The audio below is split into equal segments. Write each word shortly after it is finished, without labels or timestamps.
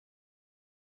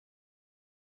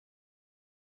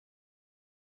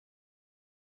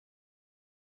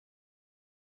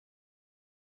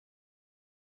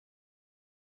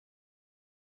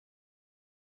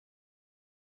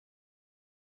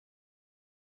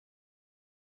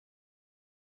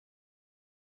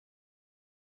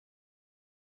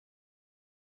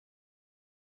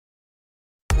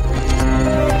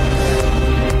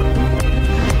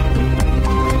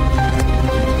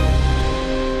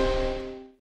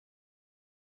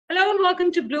welcome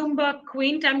to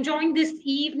BloombergQuint. I'm joined this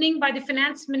evening by the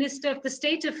Finance Minister of the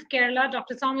State of Kerala,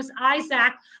 Dr. Thomas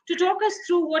Isaac, to talk us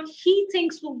through what he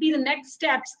thinks will be the next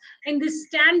steps in this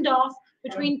standoff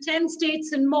between 10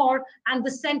 states and more and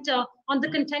the centre on the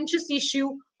contentious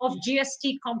issue of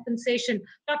GST compensation.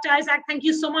 Dr. Isaac, thank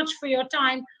you so much for your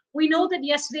time. We know that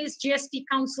yesterday's GST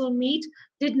Council meet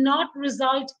did not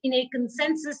result in a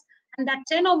consensus and that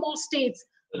 10 or more states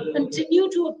continue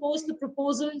to oppose the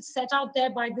proposal set out there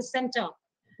by the centre.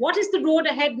 What is the road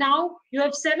ahead now? You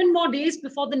have 7 more days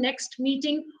before the next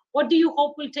meeting. What do you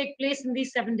hope will take place in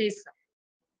these 7 days, sir?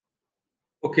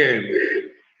 Okay,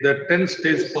 the 10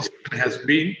 states position has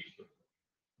been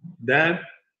that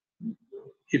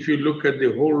if you look at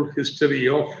the whole history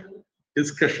of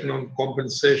discussion on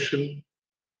compensation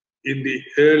in the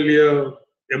earlier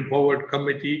empowered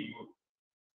committee,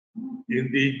 in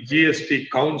the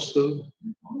GST Council,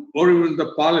 or even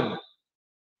the Parliament,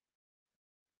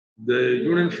 the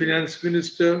Union Finance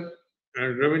Minister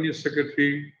and Revenue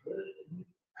Secretary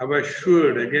have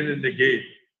assured again and again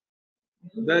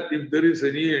that if there is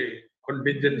any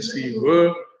contingency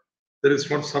where there is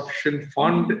not sufficient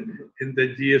fund in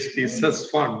the GST cess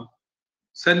fund,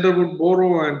 Centre would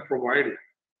borrow and provide it.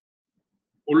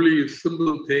 Only a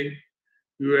simple thing,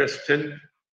 you extend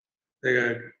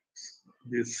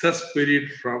the cess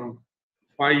period from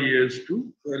 5 years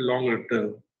to a longer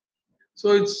term.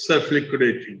 So it's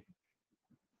self-liquidating.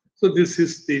 So this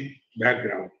is the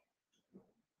background.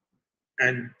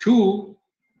 And 2,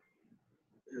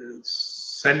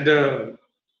 Centre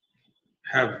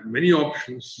have many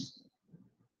options.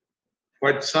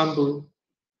 For example,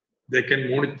 they can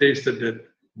monetize the debt,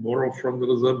 borrow from the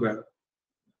Reserve Bank.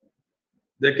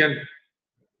 They can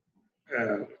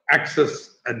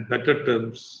access at better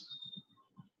terms.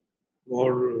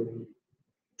 Or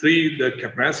 3, the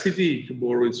capacity to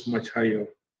borrow is much higher.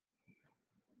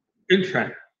 In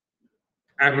fact,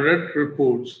 I've read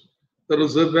reports the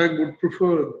Reserve Bank would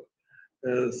prefer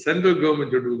central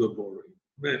government to do the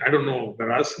borrowing. I don't know the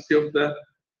veracity of that,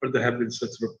 but there have been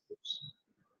such reports.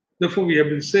 Therefore, we have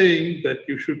been saying that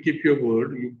you should keep your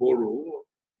word, you borrow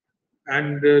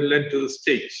and lend to the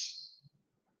states.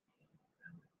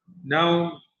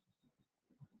 Now,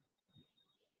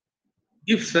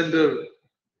 if Centre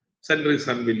is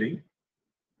unwilling,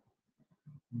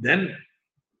 then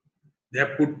they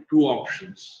have put 2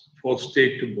 options for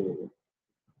state to borrow.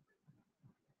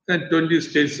 And 20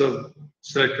 states have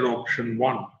selected option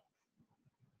 1.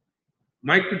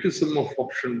 My criticism of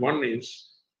option 1 is,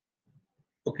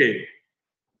 okay,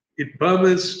 it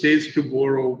permits states to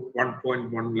borrow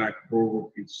 1.1 lakh crore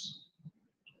rupees.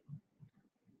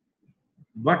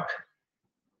 But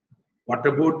what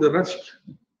about the rest?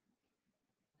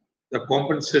 The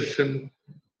compensation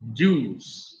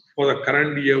dues for the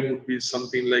current year would be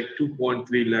something like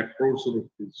 2.3 lakh crores of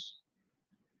rupees.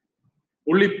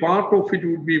 Only part of it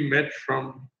would be met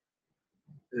from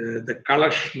the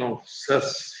collection of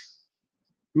cess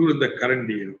during the current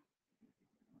year.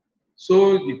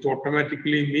 So it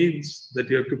automatically means that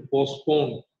you have to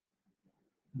postpone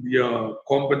your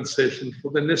compensation for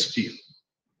the next year.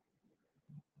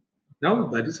 Now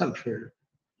that is unfair.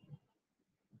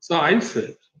 So I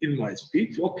said in my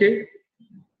speech, okay,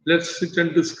 let's sit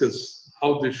and discuss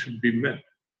how this should be met.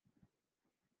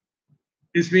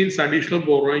 This means additional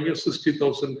borrowing of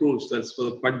 60,000 crores. That's what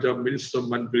the Punjab Minister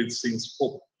Manpreet Singh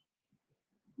spoke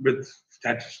with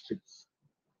statistics.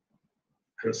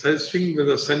 I was suggesting that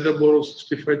the centre borrows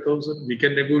 65,000, we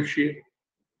can negotiate.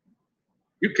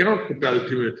 You cannot put the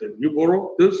ultimatum. You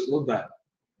borrow this or that.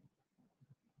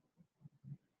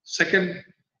 Second,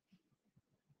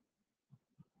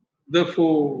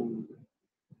 therefore,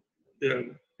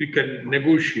 we can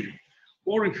negotiate.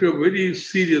 Or if you're very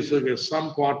serious, okay,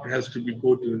 some part has to be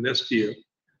go to the next year,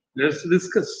 let's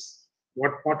discuss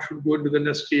what part should go into the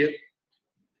next year.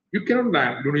 You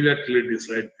cannot unilaterally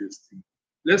decide this thing.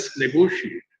 Let's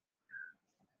negotiate.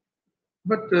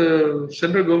 But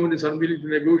central government is unwilling to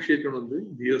negotiate on this.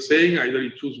 We are saying either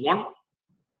you choose 1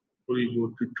 or you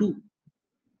go to 2.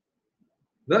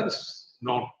 That's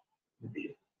not the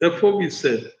deal. Therefore, we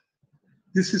said,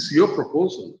 this is your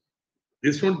proposal.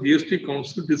 This is not GST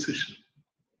Council decision.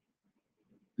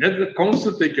 Let the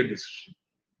Council take a decision.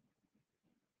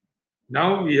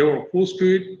 Now we are opposed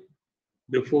to it.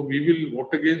 Therefore, we will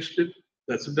vote against it.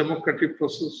 That's a democratic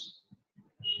process.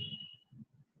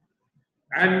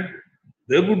 And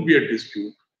there would be a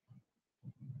dispute.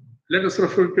 Let us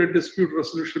refer to a dispute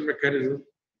resolution mechanism.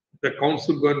 The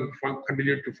Council will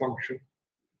continue to function.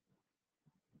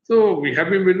 So we have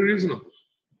been very reasonable.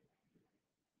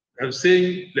 I'm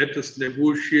saying let us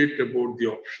negotiate about the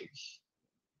options.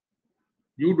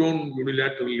 You don't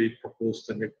unilaterally propose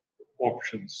the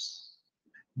options.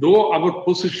 Though our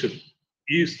position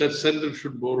is that center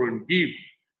should borrow and give,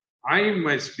 I in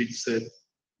my speech said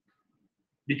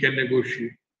we can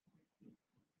negotiate.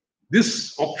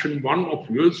 This option one of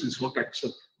yours is not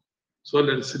accepted. So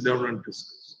let's sit down and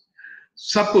discuss.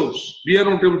 Suppose we are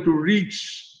not able to reach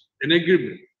an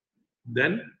agreement,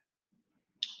 then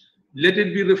let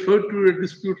it be referred to a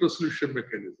dispute resolution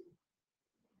mechanism.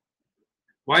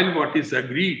 While what is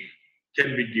agreed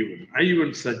can be given, I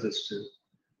even suggested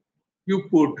you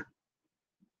put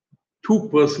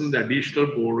 2% additional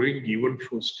borrowing given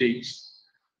for states,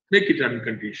 make it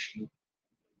unconditional,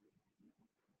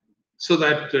 so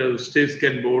that states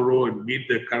can borrow and meet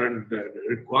the current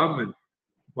requirement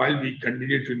while we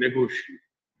continue to negotiate.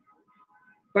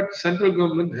 But central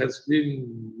government has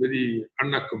been very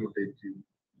unaccommodating.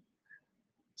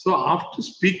 So after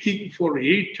speaking for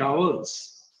 8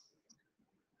 hours,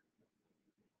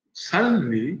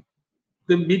 suddenly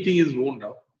the meeting is wound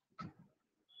up.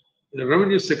 The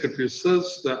revenue secretary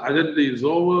says the agenda is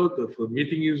over, the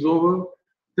meeting is over.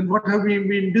 Then what have we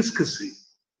been discussing?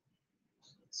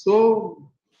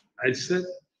 So I said,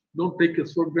 don't take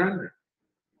us for granted.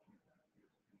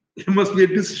 There must be a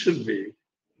decision made.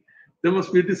 There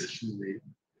must be a decision made.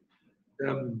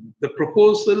 The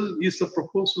proposal is the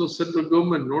proposal of central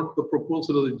government, not the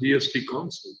proposal of the GST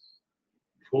Council,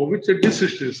 for which a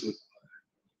decision is required,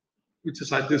 which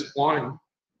is at this point,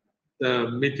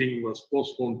 the meeting was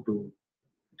postponed to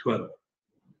 12.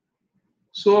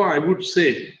 So I would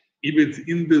say, even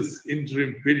in this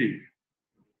interim period,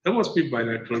 there must be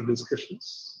bilateral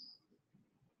discussions.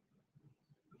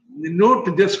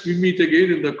 Not just we meet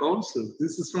again in the council.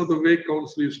 This is not the way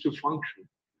council used to function.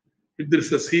 If there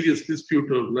is a serious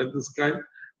dispute of like this kind,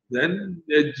 then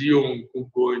a GO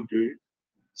could go into it.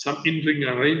 Some interim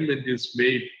arrangement is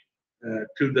made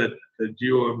till that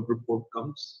GOM report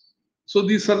comes. So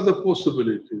these are the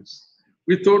possibilities.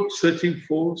 Without searching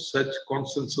for such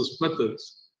consensus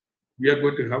methods, we are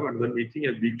going to have another meeting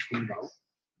a week from now.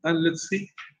 And let's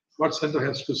see what Center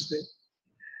has to say.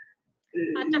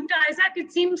 Dr. Isaac,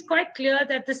 it seems quite clear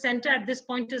that the center at this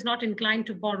point is not inclined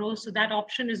to borrow, so that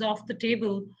option is off the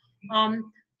table.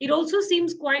 It also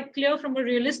seems quite clear from a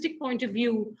realistic point of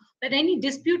view that any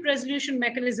dispute resolution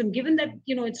mechanism, given that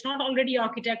it's not already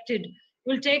architected,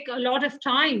 will take a lot of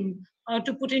time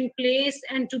to put in place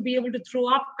and to be able to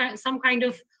throw up some kind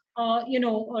of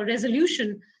a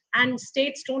resolution, and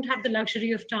states don't have the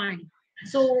luxury of time.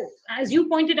 So as you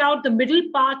pointed out, the middle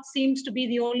path seems to be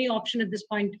the only option at this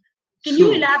point. Can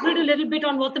you elaborate a little bit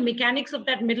on what the mechanics of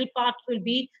that middle part will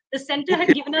be? The center had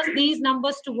given us these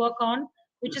numbers to work on,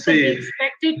 which is that the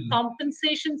expected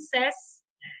compensation cess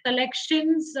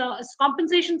collections,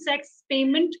 compensation cess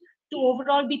payment to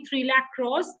overall be 3 lakh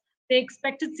crores. They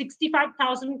expected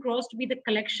 65,000 crores to be the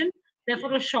collection,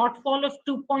 therefore a shortfall of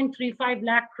 2.35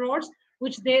 lakh crores,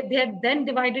 which they had then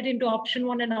divided into option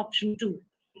 1 and option 2.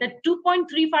 That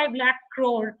 2.35 lakh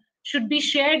crore should be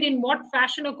shared in what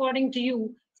fashion according to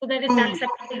you, so that it's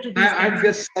acceptable to these I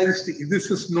guess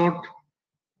this is not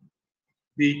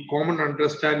the common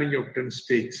understanding of 10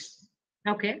 states.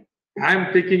 Okay.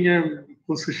 I'm taking a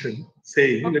position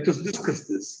saying, let us discuss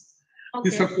this. Okay.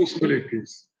 These are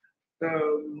possibilities.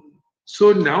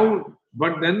 So now,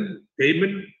 but then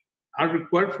payment are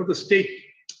required for the state.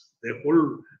 The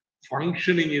whole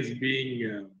functioning is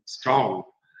being stalled.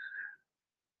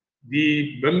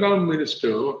 The Bengal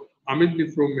minister, Amit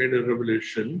Mitra, made a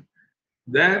revelation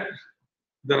that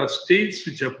there are states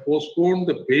which have postponed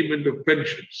the payment of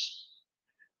pensions.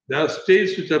 There are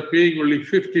states which are paying only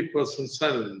 50%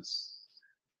 salaries.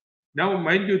 Now,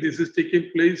 mind you, this is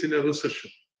taking place in a recession.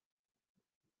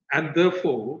 And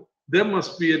therefore, there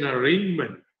must be an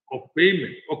arrangement of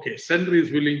payment. Okay, center is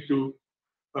willing to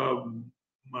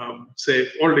say,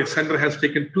 already center has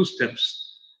taken 2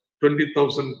 steps,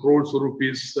 20,000 crores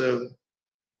rupees,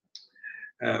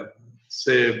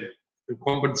 say, the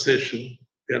compensation,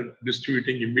 they are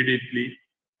distributing immediately.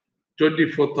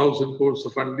 24,000 crores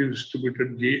of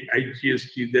undistributed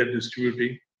IGST they are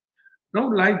distributing.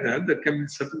 Now, like that, there can be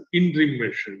certain interim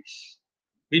measures.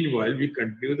 Meanwhile, we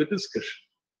continue the discussion.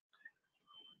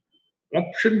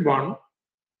 Option 1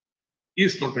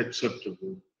 is not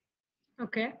acceptable.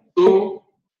 Okay. So,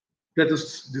 let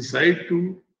us decide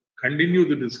to continue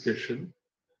the discussion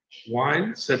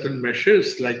while certain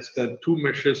measures, like the 2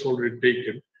 measures already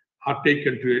taken, are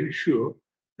taken to ensure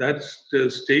that the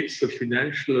states'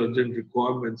 financial urgent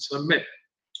requirements are met.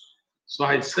 So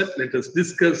I said, let us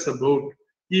discuss about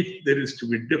if there is to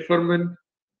be deferment,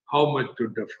 how much to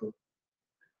defer.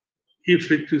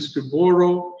 If it is to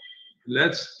borrow,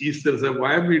 is there a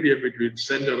wire media between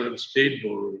center and state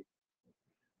borrowing?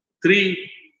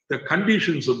 3, the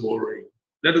conditions of borrowing.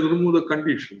 Let us remove the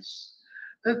conditions.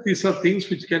 These are things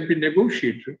which can be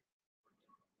negotiated.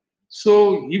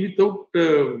 So, without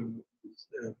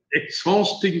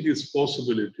exhausting these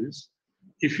possibilities,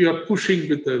 if you are pushing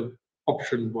with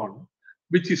option 1,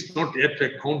 which is not yet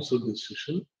a council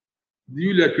decision, you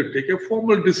will have to take a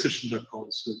formal decision at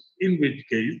council, in which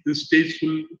case the states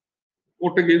will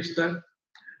vote against that.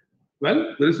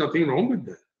 Well, there is nothing wrong with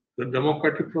that. The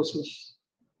democratic process,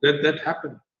 let that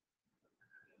happen.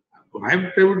 What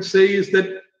I would say is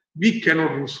that we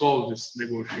cannot resolve this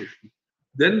negotiation.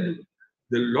 Then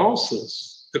the law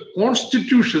says, the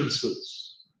constitution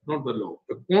says, not the law,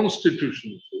 the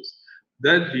constitution says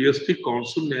that GST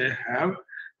council may have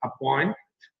appoint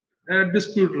a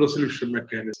dispute resolution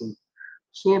mechanism.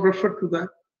 So refer to that.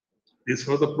 These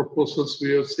are the proposals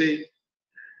we are saying.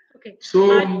 Okay.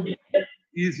 So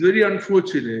it's very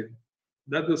unfortunate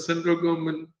that the central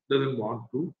government doesn't want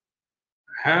to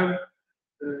have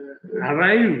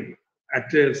arrived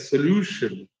at a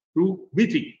solution through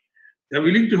meeting. They are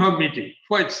willing to have meeting.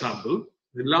 For example,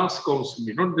 the last council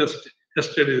meeting, not just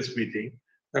yesterday's meeting,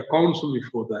 the council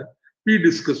before that, we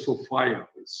discussed for 5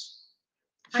 hours.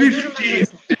 15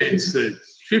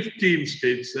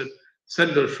 states said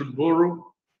center should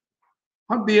borrow.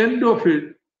 At the end of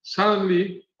it,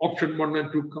 suddenly option 1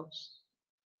 and 2 comes.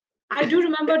 I do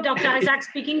remember Dr. Isaac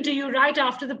speaking to you right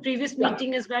after the previous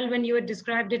meeting as well, when you had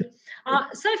described it.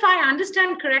 So if I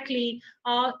understand correctly,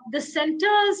 the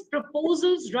center's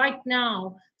proposals right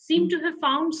now seem to have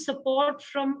found support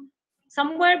from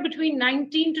somewhere between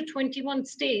 19 to 21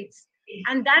 states.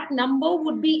 And that number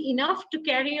would be enough to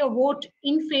carry a vote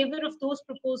in favor of those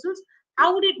proposals.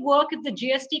 How would it work if the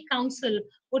GST Council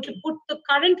were to put the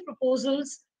current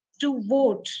proposals to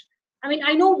vote? I mean,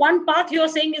 I know one path you're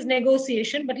saying is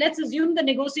negotiation, but let's assume the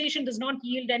negotiation does not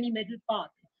yield any middle path.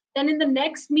 Then in the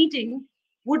next meeting,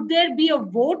 would there be a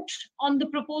vote on the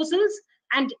proposals?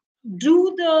 And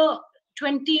do the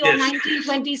 20 or 19,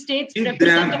 20 states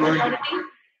represent a majority?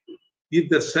 If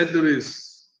the center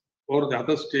is, or the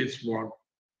other states want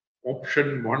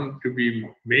option 1 to be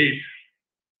made,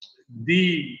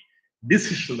 the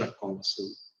decision of the council,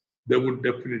 there would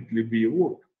definitely be a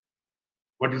vote.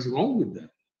 What is wrong with that?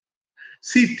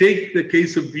 See, take the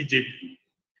case of BJP.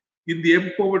 In the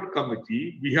Empowered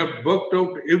Committee, we have worked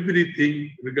out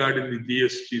everything regarding the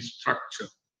GST structure.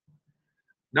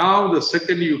 Now, the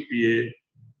second UPA,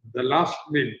 the last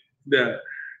minute,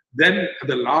 then at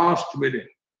the last minute,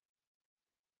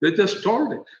 they just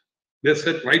told it. They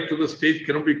said right to the state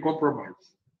cannot be compromised.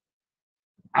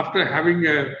 After having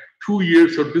 2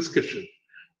 years of discussion.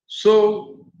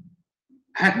 So,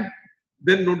 and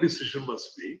then no decision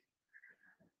was made.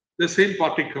 The same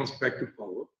party comes back to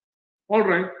power. All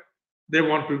right, they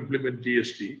want to implement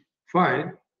GST.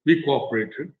 Fine, we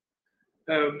cooperated.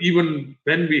 Even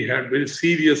when we had very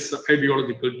serious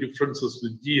ideological differences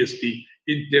with GST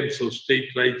in terms of state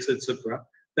rights, etc.,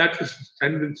 that is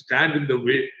stand in the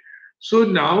way. So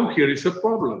now here is a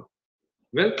problem.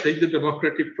 Well, take the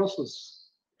democratic process.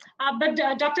 But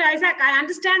Dr. Isaac, I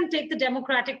understand take the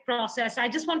democratic process. I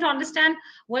just want to understand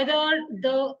whether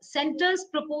the center's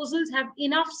proposals have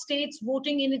enough states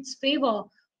voting in its favor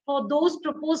for those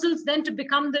proposals then to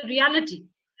become the reality.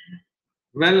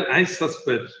 Well, I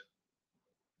suspect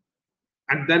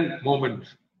at that moment,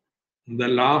 in the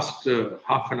last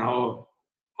half an hour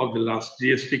of the last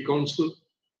GST Council,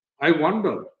 I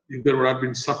wonder if there would have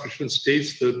been sufficient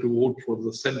states there to vote for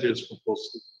the center's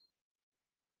proposal.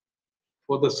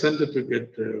 For the center to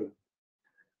get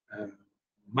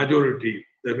majority,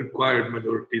 the required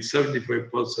majority,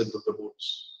 75% of the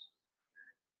votes.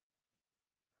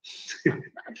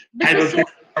 Dr.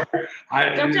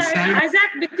 Isaac,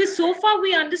 because so far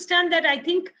we understand that I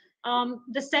think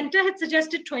the center had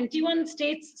suggested 21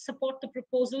 states support the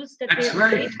proposals that That's they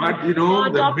right, made. but you know,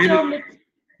 Dr.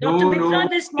 Mitra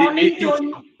this morning told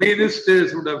me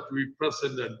ministers would have to be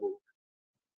present and vote.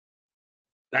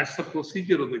 That's the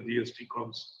procedure of the GST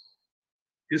Council.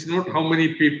 It's not how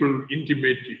many people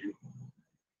intimate to you.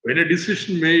 When a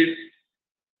decision made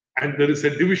and there is a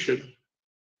division,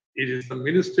 it is the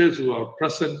ministers who are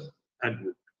present and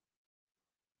vote.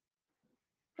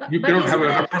 You cannot have a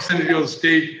representative of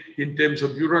state in terms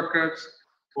of bureaucrats,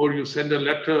 or you send a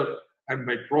letter and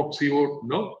by proxy vote.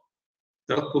 No,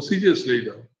 there are procedures laid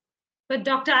out. But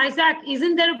Dr. Isaac,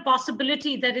 isn't there a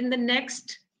possibility that in the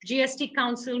next GST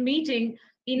Council meeting,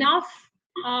 enough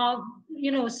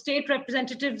state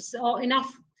representatives or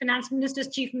enough finance ministers,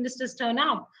 chief ministers turn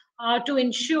out to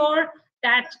ensure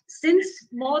that since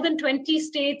more than 20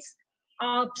 states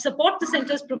support the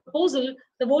center's proposal,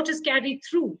 the vote is carried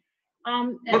through.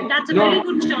 And that's a No. very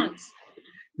good chance.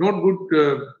 Not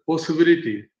good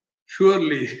possibility.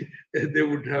 Surely they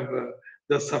would have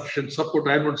the sufficient support.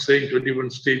 I'm not saying 21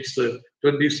 states,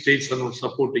 20 states are not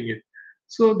supporting it.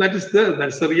 So that's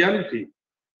the reality.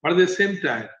 But at the same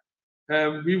time,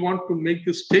 we want to make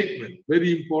a statement,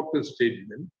 very important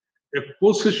statement, a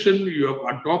position you have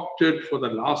adopted for the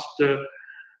last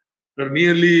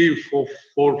nearly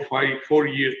 4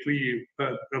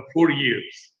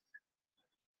 years.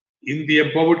 In the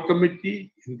Empowered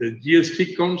Committee, in the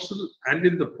GST Council, and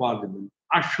in the Parliament,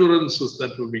 assurances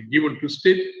that will be given to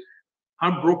state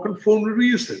are broken for a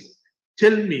reason.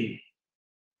 Tell me,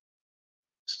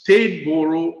 state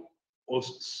borrow or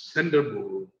center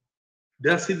borrow,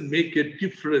 does it make a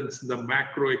difference in the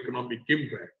macroeconomic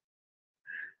impact?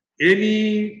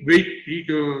 Any rating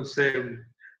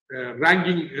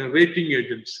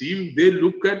agency, they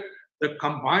look at the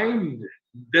combined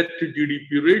debt to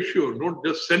GDP ratio, not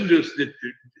just center's debt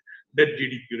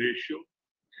GDP ratio.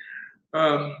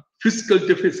 Fiscal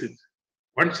deficit,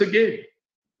 once again,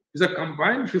 is a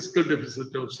combined fiscal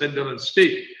deficit of center and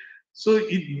state. So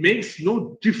it makes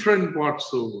no difference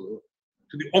whatsoever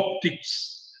to the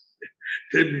optics,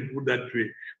 let me put that way,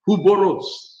 who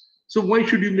borrows. So why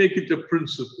should you make it a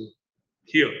principle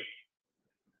here?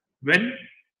 When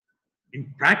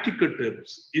in practical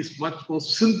terms, it's much more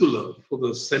simpler for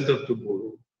the center to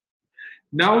borrow.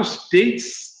 Now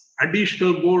states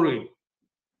additional borrowing.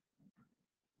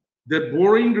 The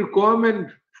borrowing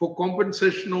requirement for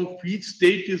compensation of each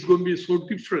state is going to be so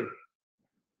different.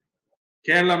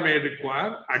 Kerala may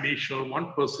require additional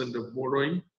 1% of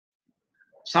borrowing.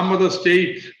 Some other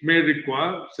states may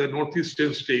require, say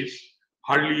northeastern states,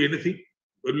 hardly anything,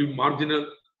 only marginal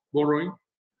borrowing.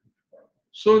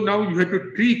 So now you have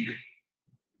to tweak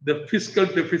the fiscal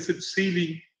deficit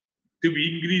ceiling to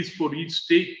be increased for each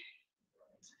state.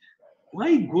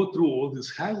 Why go through all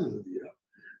this hassle here?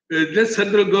 Let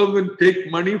central government take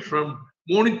money from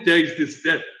monetize this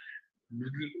debt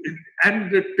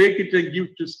and take it and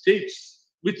give to states,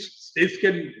 which states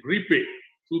can repay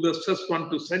through the stress fund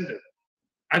to center,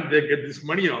 and they get this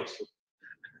money also.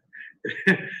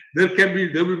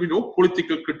 There will be no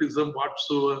political criticism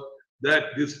whatsoever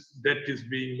that this debt is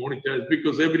being monetized,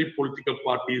 because every political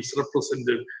party is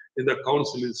represented in the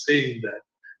council is saying that.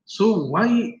 So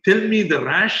why tell me the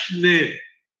rationale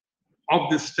of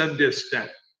this 10-day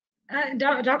stand?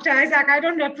 Dr. Isaac, I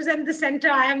don't represent the center.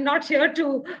 I am not here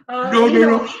to.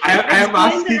 No. I am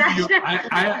asking you.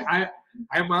 I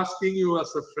am asking you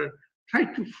as a friend. Try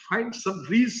to find some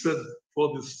reason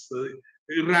for this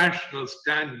irrational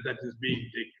stand that is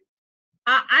being taken.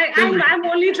 I'm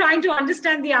only trying to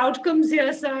understand the outcomes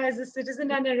here, sir, as a citizen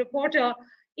and a reporter.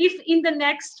 If in the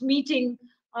next meeting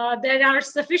there are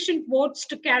sufficient votes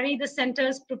to carry the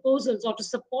center's proposals or to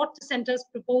support the center's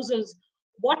proposals,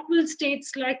 what will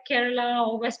states like Kerala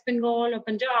or West Bengal or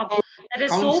Punjab that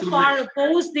has so far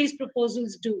opposed these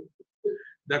proposals do?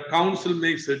 The council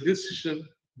makes a decision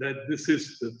that this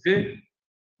is the thing.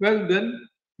 Well, then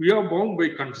we are bound by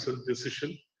consent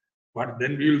decision, but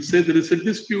then we will say there is a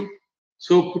dispute.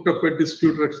 So put up a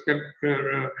dispute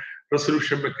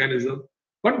resolution mechanism.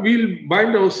 But we'll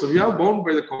bind ourselves. We are bound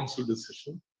by the council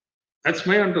decision. That's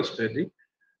my understanding.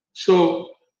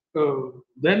 So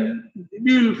then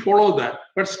we will follow that.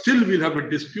 But still we'll have a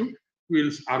dispute.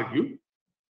 We'll argue,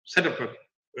 set up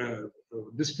a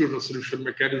dispute resolution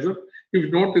mechanism.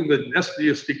 If not in the next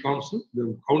GST council,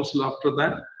 the council after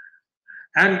that.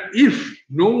 And if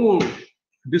no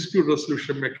dispute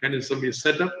resolution mechanism is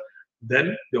set up,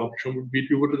 then the option would be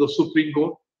to go to the Supreme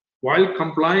Court while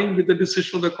complying with the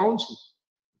decision of the council.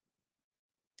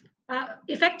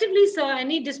 Effectively, sir,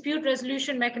 any dispute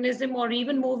resolution mechanism or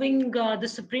even moving the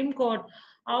Supreme Court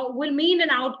will mean an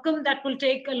outcome that will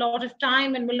take a lot of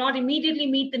time and will not immediately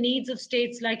meet the needs of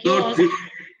states like yours.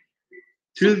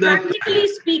 Practically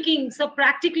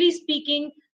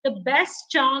speaking, the best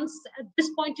chance at this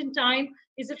point in time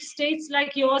is if states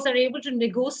like yours are able to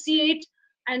negotiate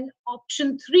an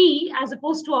option 3 as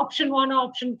opposed to option 1 or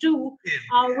option 2,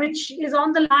 which is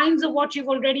on the lines of what you've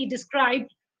already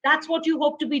described. That's what you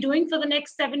hope to be doing for the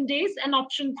next 7 days, and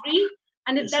option 3.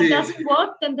 And if that doesn't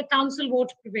work, then the council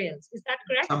vote prevails. Is that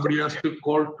correct? Somebody has to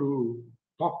call to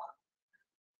talk.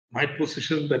 My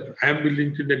position that I am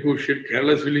willing to negotiate,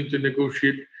 Kerala is willing to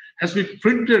negotiate, has been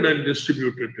printed and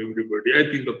distributed to everybody. I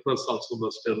think the press also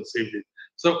must have received it.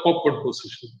 So open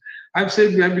position. I'm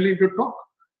saying I'm willing to talk.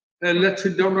 Let's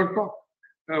sit down and talk.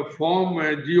 Form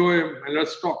a GOM and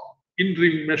let's talk.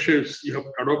 Interim measures. You have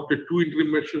adopted 2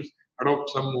 interim measures. Adopt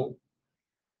some more.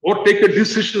 or take a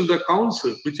decision of the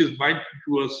council, which is binding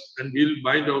to us, and we'll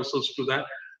bind ourselves to that.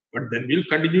 But then we'll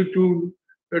continue to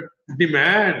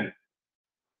demand.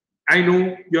 I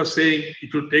know you're saying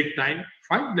it will take time.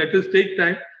 Fine, let us take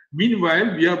time.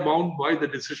 Meanwhile, we are bound by the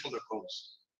decision of the council.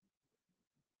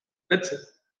 That's it.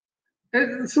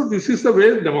 And so this is the way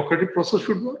the democratic process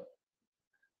should work.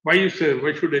 Why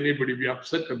should anybody be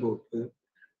upset about that?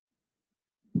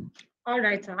 All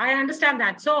right, sir. I understand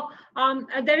that. So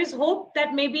there is hope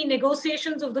that maybe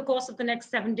negotiations over the course of the next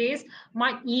 7 days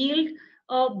might yield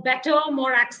a better,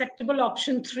 more acceptable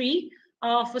option 3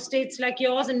 for states like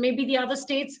yours and maybe the other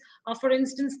states. For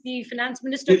instance, the finance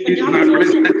minister of Punjab is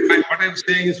also... What I'm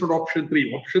saying is not option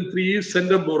 3. Option 3 is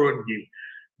send a borrow and give.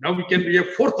 Now we can be a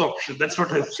 4th option. That's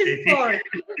what I'm saying. Option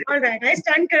 4. All right, I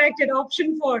stand corrected.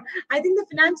 Option 4. I think the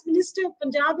finance minister of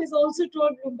Punjab has also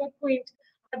told BloombergQuint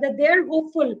that they're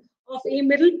hopeful of a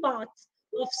middle path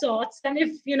of sorts. And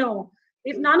if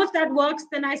none of that works,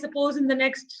 then I suppose in the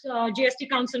next GST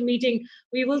Council meeting,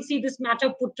 we will see this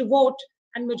matter put to vote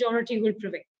and majority will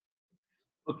prevail.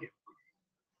 Okay.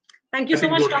 Thank you so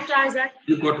much, Dr. Isaac.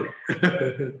 You got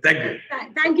it. Thank you.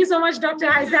 Thank you so much, Dr.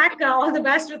 Isaac. All the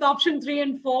best with option 3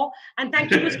 and 4. And thank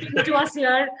you for speaking to us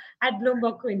here at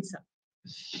BloombergQuint, sir.